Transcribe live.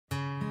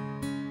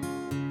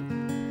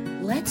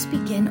Let's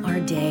begin our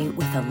day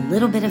with a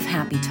little bit of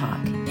happy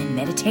talk and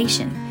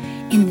meditation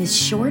in this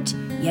short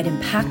yet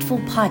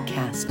impactful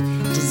podcast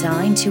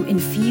designed to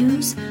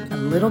infuse a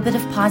little bit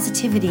of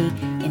positivity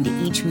into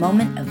each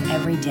moment of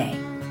every day.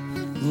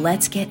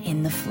 Let's get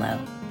in the flow.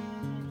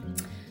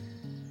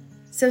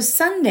 So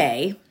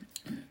Sunday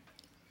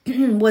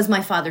was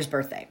my father's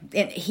birthday.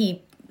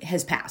 He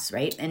has passed,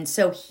 right? And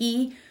so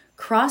he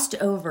crossed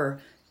over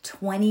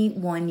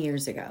 21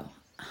 years ago.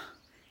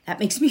 That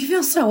makes me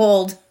feel so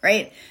old,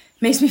 right?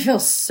 Makes me feel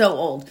so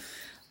old.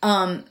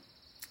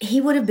 He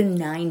would have been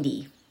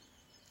 90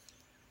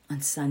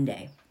 on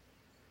Sunday.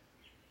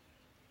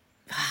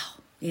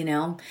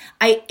 Wow,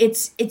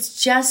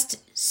 it's just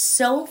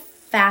so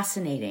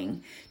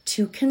fascinating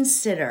to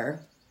consider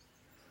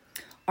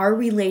our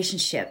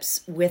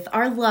relationships with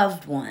our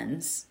loved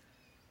ones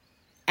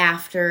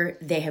after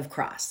they have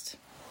crossed,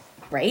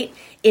 right?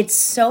 It's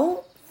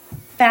so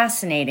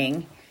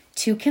fascinating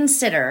to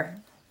consider,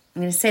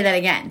 I'm going to say that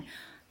again,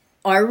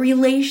 our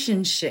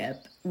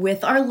relationship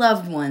with our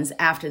loved ones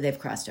after they've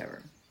crossed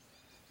over.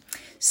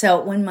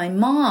 So when my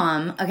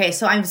mom,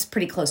 so I was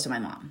pretty close to my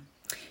mom.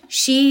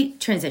 She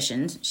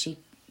transitioned.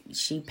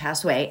 She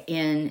passed away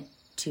in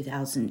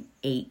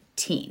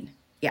 2018.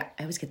 Yeah,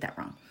 I always get that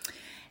wrong.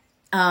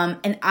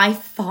 And I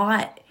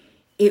thought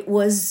it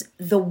was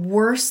the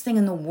worst thing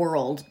in the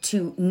world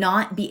to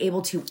not be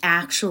able to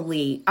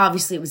actually,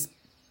 obviously it was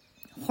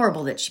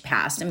horrible that she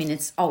passed. I mean,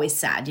 it's always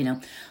sad,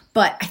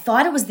 but I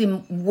thought it was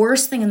the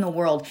worst thing in the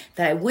world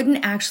that I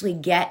wouldn't actually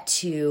get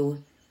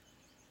to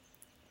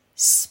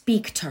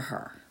speak to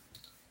her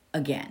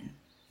again,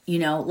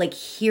 like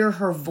hear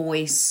her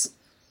voice,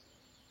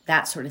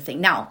 that sort of thing.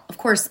 Now, of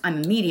course, I'm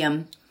a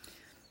medium,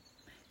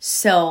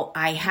 so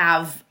I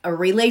have a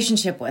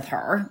relationship with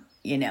her,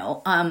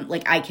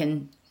 like I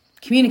can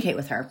communicate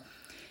with her.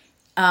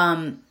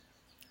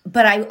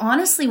 But I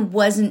honestly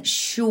wasn't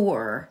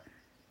sure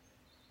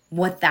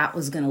what that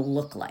was going to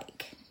look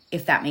like,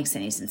 if that makes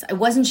any sense. I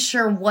wasn't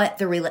sure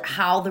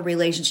how the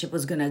relationship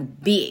was going to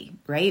be,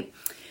 right?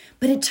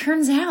 But it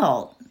turns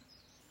out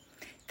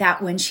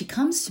that when she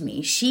comes to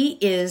me, she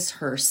is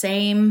her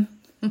same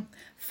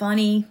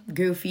funny,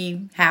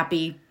 goofy,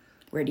 happy,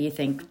 where do you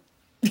think?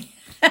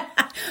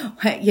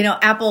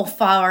 Apple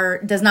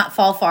does not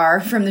fall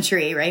far from the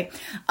tree, right?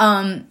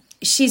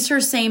 She's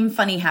her same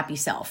funny, happy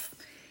self.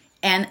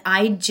 And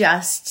I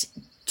just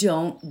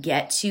don't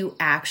get to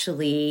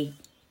actually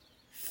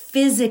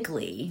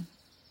physically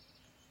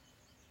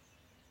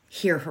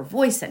hear her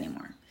voice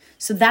anymore.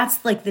 So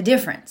that's like the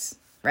difference,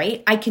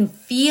 right? I can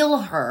feel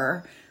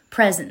her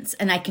presence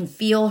and I can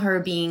feel her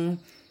being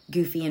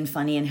goofy and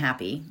funny and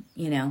happy,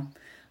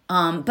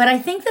 But I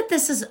think that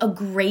this is a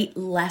great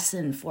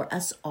lesson for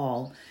us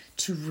all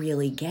to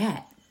really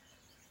get.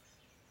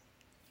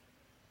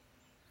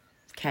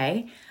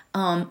 Okay?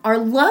 Our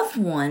loved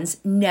ones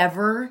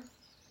never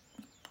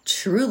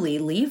truly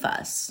leave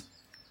us.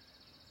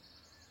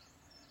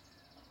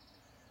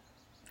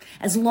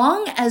 As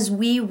long as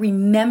we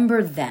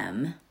remember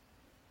them,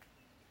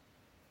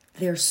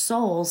 their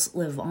souls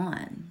live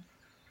on,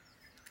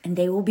 and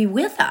they will be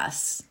with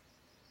us.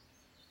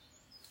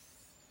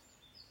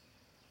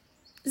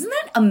 Isn't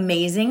that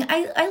amazing?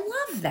 I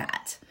love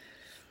that.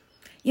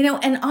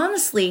 And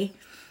honestly,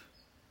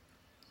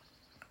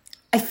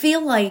 I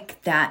feel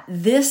like that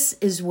this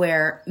is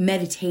where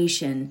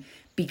meditation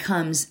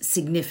becomes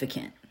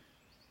significant.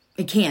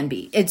 It can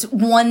be. It's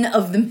one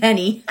of the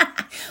many,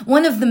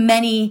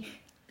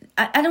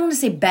 I don't want to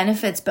say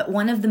benefits, but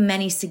one of the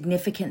many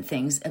significant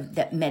things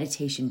that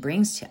meditation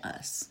brings to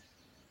us.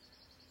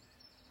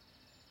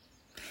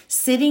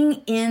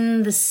 Sitting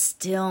in the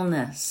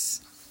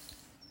stillness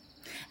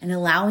and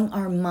allowing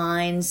our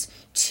minds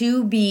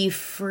to be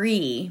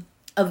free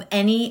of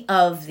any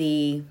of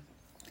the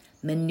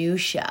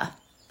minutia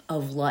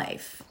of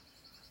life.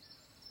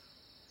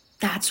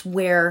 That's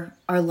where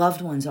our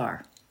loved ones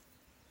are.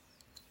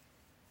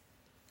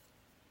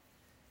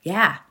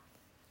 Yeah.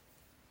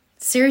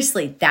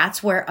 Seriously,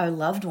 that's where our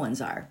loved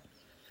ones are.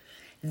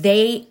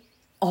 They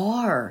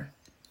are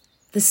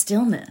the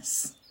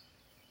stillness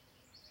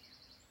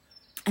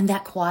and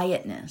that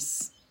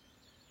quietness.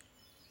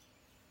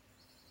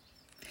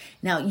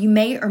 Now, you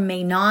may or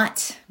may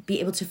not be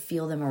able to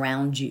feel them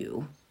around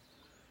you,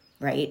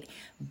 right?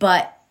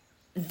 But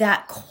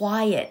that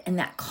quiet and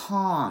that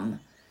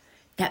calm,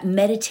 that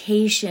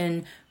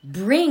meditation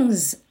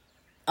brings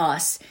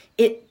us,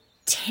 it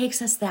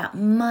takes us that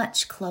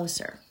much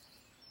closer.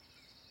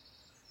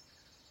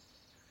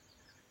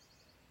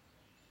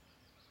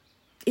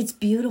 It's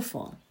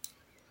beautiful.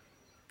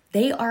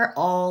 They are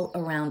all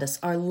around us.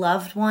 Our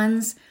loved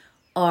ones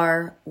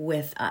are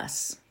with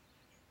us.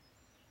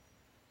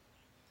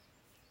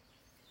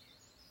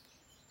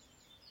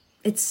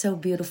 It's so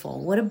beautiful.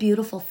 What a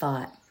beautiful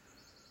thought.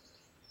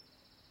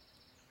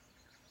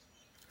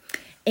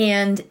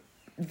 And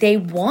they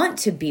want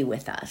to be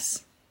with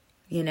us,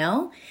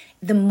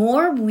 The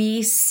more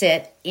we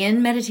sit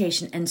in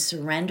meditation and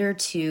surrender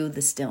to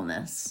the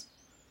stillness,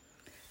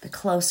 the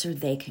closer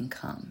they can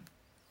come.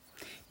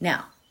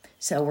 Now,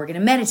 So we're going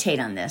to meditate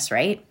on this,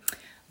 right?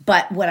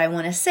 But what I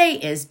want to say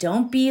is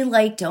don't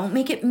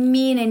make it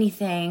mean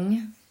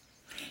anything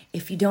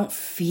if you don't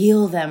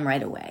feel them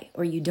right away,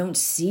 or you don't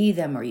see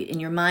them, or in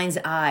your mind's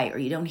eye, or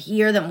you don't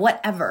hear them,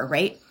 whatever,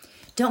 right?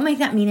 Don't make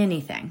that mean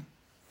anything.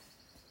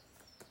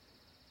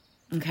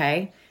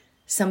 Okay?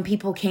 Some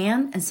people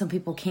can and some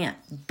people can't,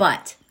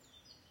 but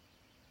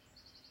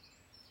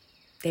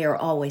they are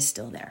always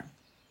still there.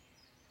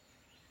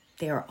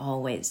 They are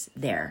always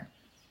there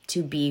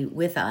to be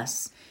with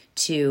us,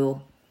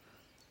 to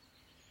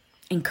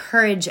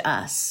encourage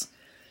us.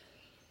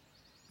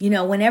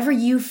 Whenever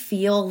you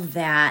feel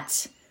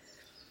that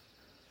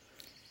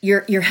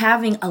you're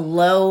having a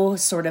low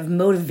sort of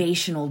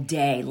motivational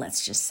day,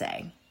 let's just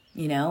say,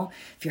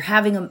 if you're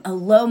having a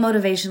low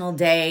motivational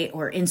day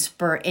or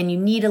and you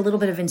need a little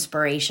bit of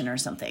inspiration or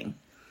something,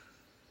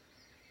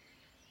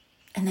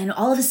 and then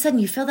all of a sudden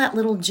you feel that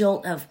little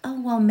jolt of,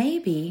 oh, well,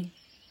 maybe,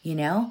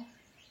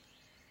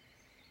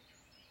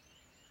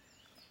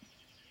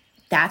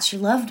 that's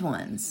your loved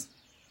ones,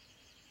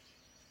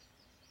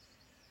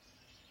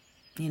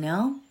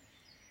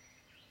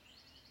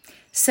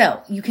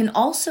 So you can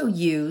also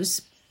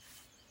use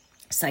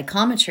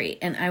psychometry,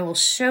 and I will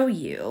show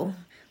you.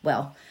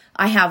 Well,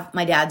 I have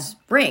my dad's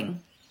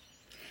ring,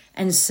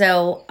 and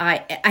so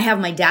I have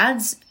my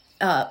dad's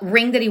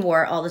ring that he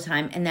wore all the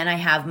time, and then I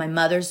have my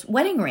mother's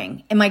wedding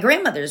ring and my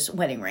grandmother's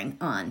wedding ring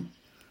on,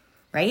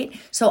 right?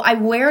 So I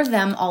wear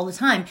them all the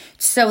time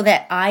so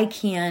that I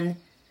can,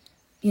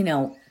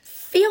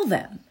 feel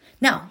them.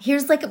 Now,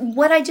 here's like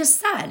what I just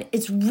said.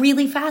 It's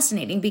really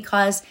fascinating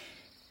because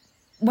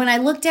when I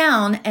look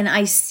down and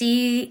I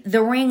see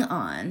the rings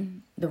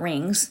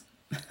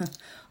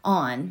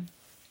on,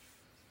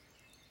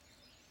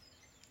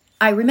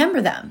 I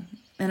remember them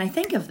and I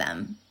think of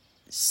them.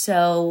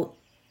 So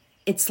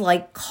it's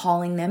like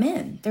calling them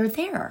in. They're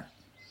there.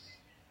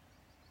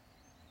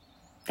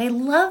 They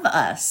love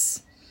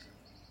us.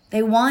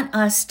 They want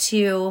us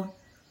to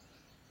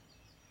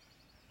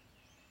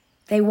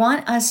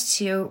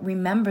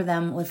remember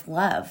them with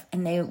love,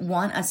 and they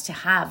want us to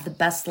have the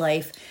best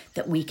life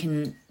that we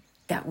can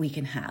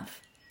have.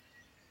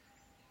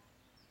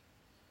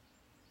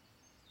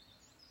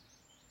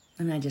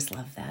 And I just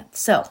love that.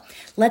 So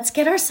let's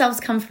get ourselves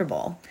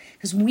comfortable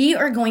because we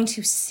are going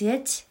to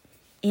sit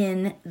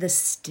in the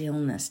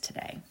stillness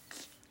today.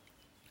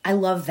 I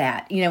love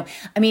that.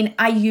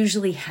 I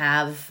usually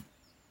have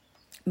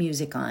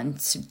music on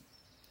to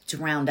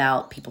drown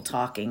out people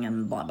talking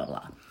and blah, blah,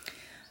 blah.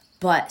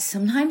 But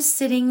sometimes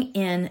sitting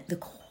in the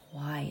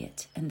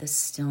quiet and the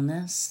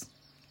stillness,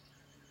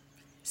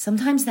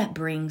 sometimes that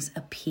brings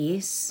a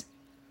peace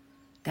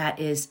that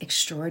is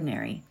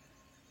extraordinary.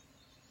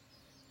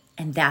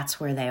 And that's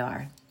where they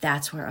are.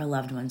 That's where our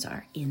loved ones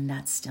are, in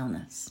that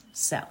stillness.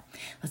 So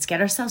let's get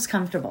ourselves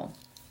comfortable.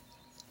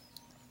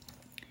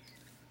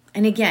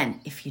 And again,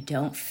 if you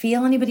don't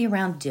feel anybody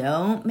around,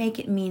 don't make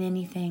it mean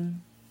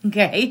anything.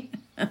 Okay?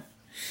 All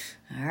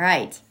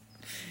right.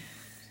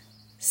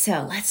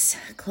 So let's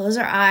close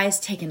our eyes,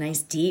 take a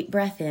nice deep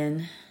breath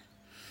in,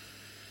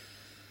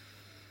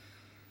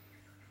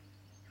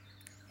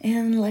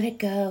 and let it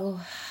go.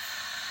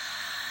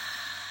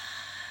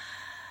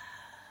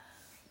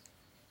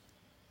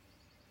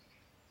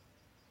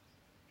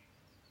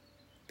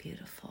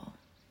 Beautiful.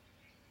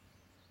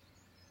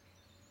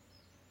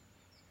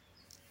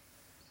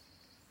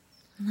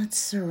 Let's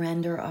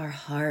surrender our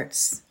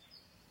hearts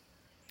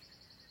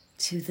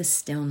to the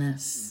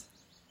stillness.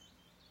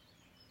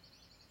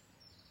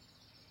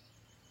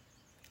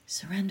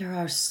 Surrender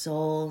our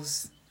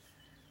souls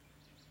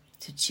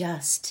to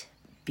just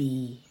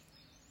be.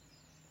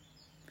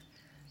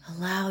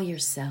 Allow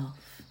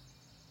yourself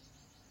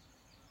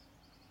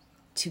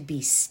to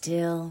be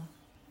still,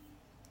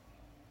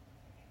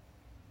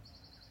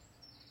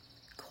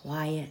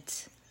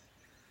 quiet,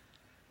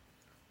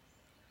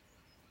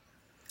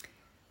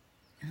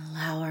 and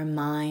allow our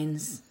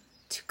minds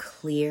to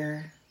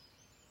clear.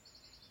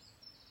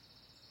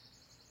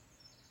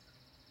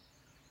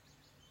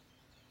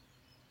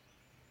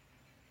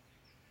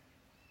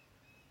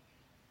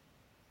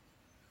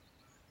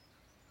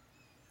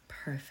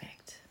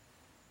 Perfect.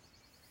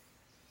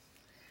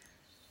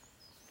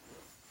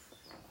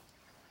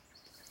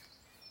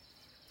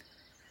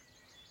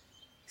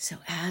 So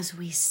as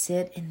we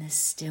sit in this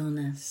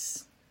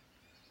stillness,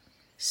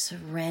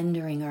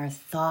 surrendering our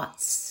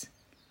thoughts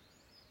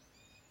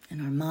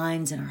and our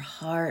minds and our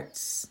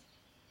hearts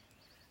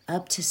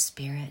up to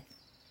Spirit,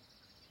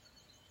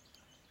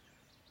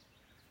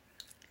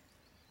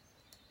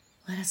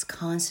 let us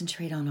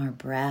concentrate on our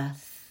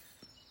breath,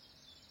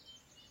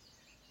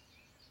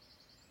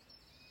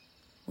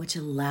 which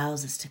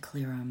allows us to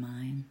clear our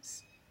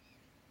minds.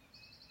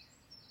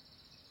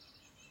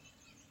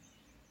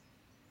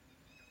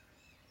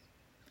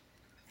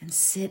 And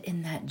sit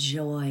in that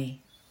joy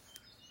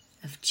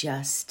of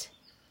just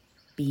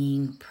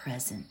being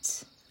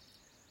present.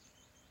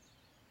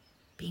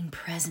 Being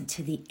present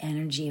to the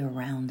energy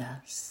around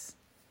us.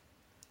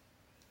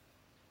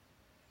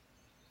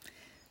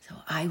 So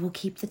I will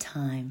keep the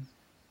time.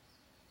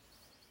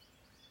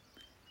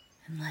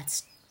 And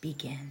let's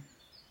begin.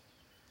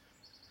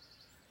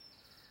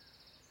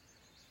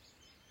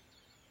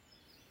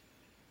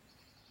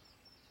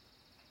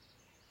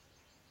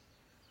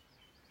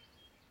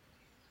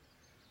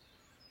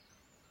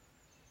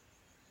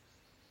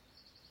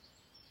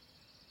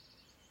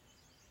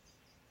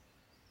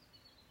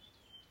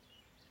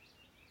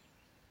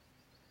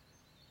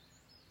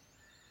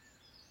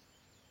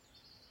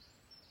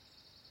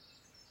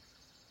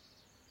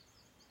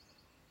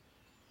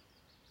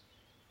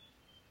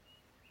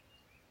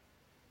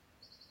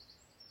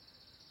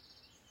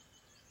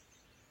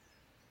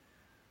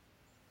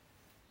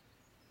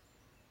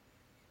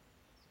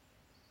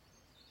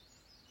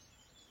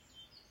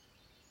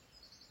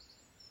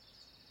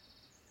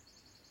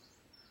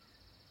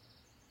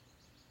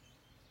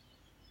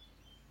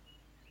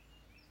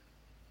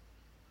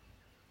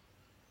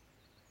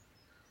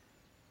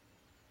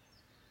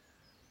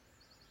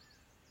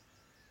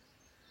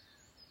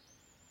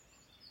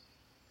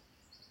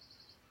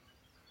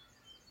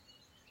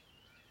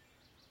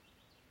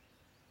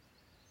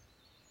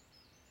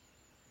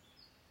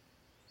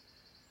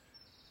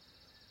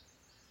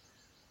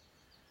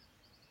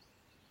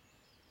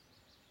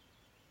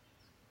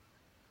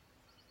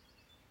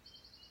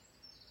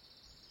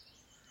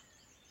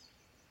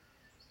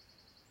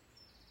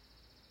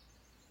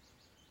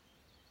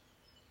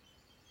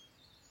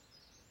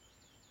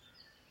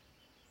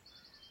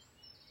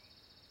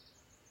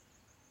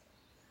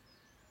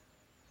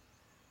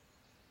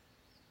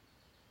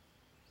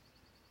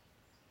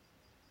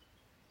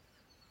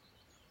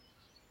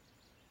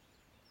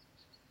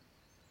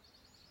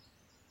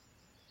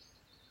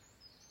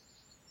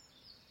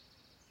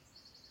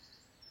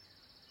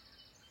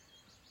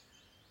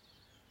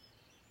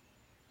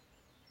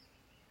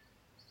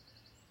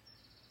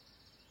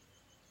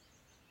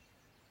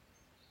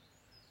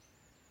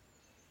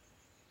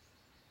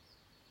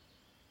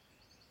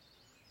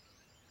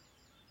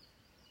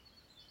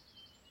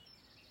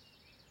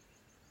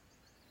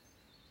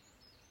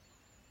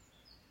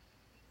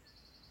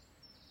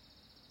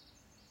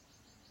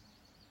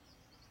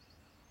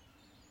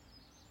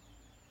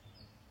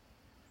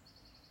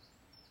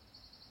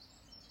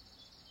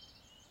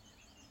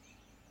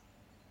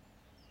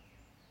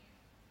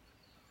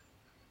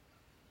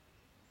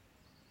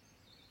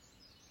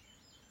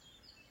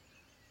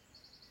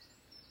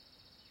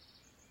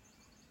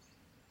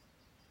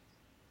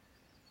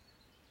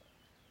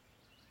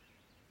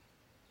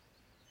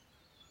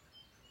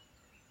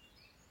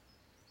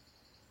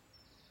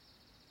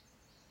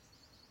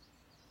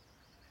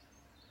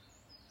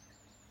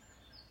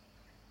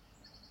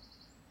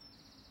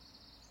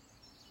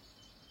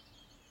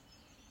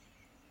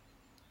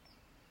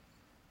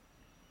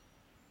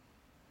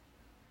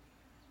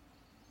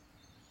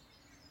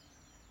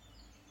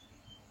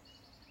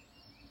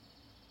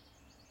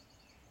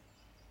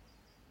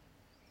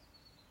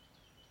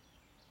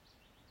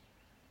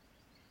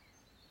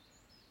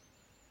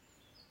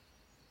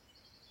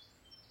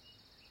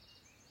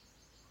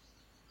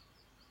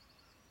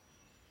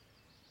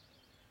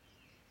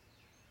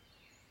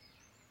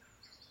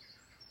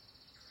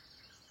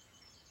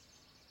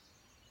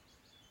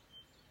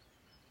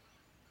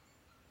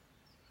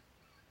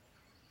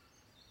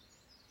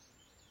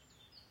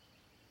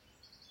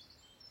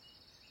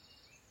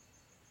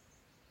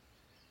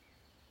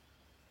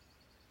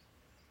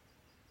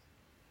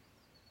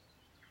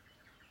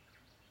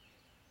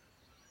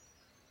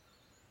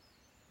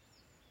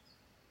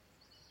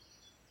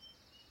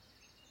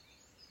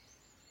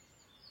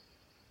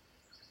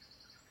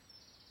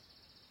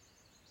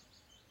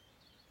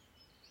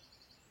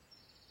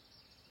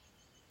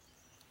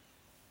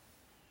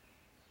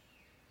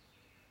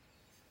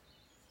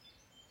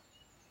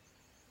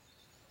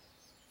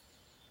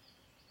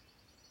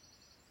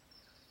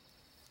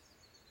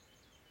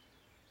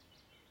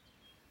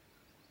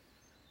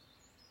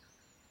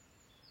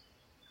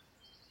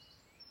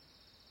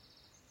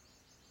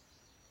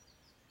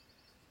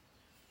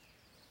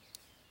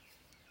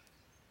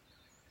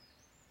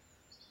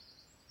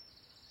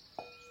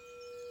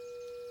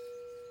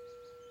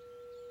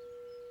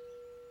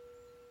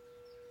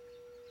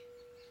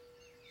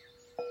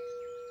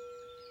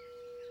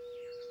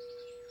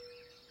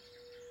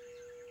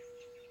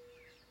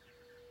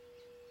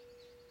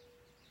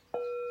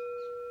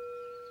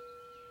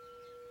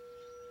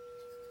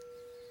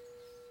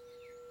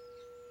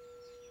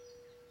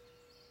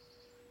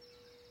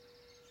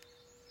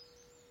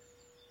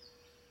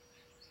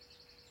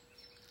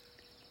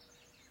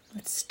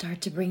 Let's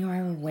start to bring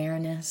our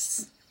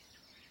awareness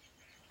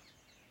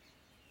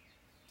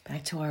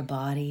back to our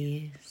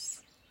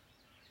bodies.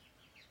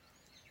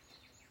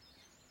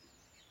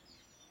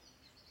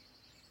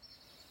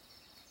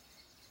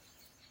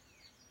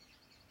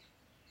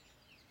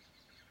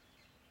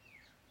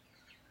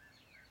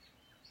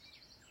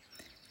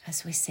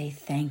 As we say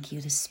thank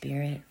you to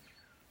Spirit.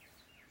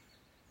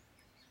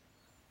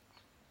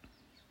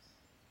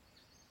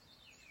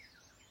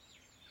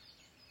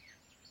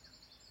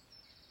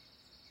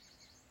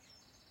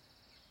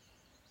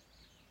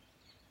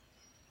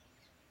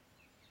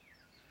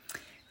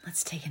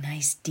 Let's take a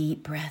nice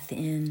deep breath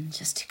in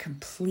just to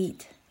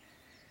complete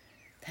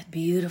that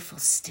beautiful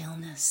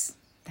stillness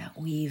that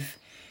we've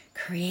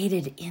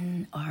created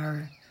in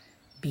our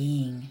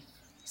being.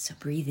 So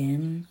breathe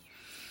in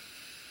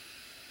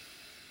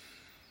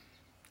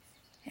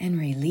and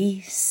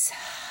release.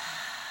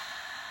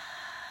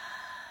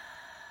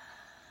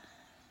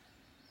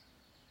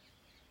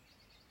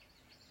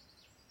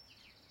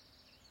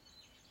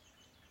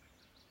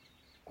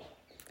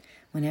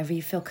 Whenever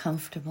you feel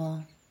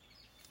comfortable,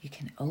 you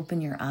can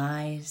open your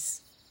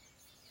eyes.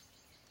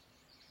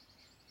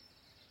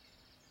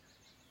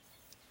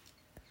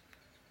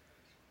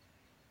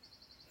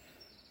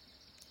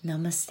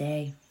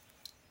 Namaste.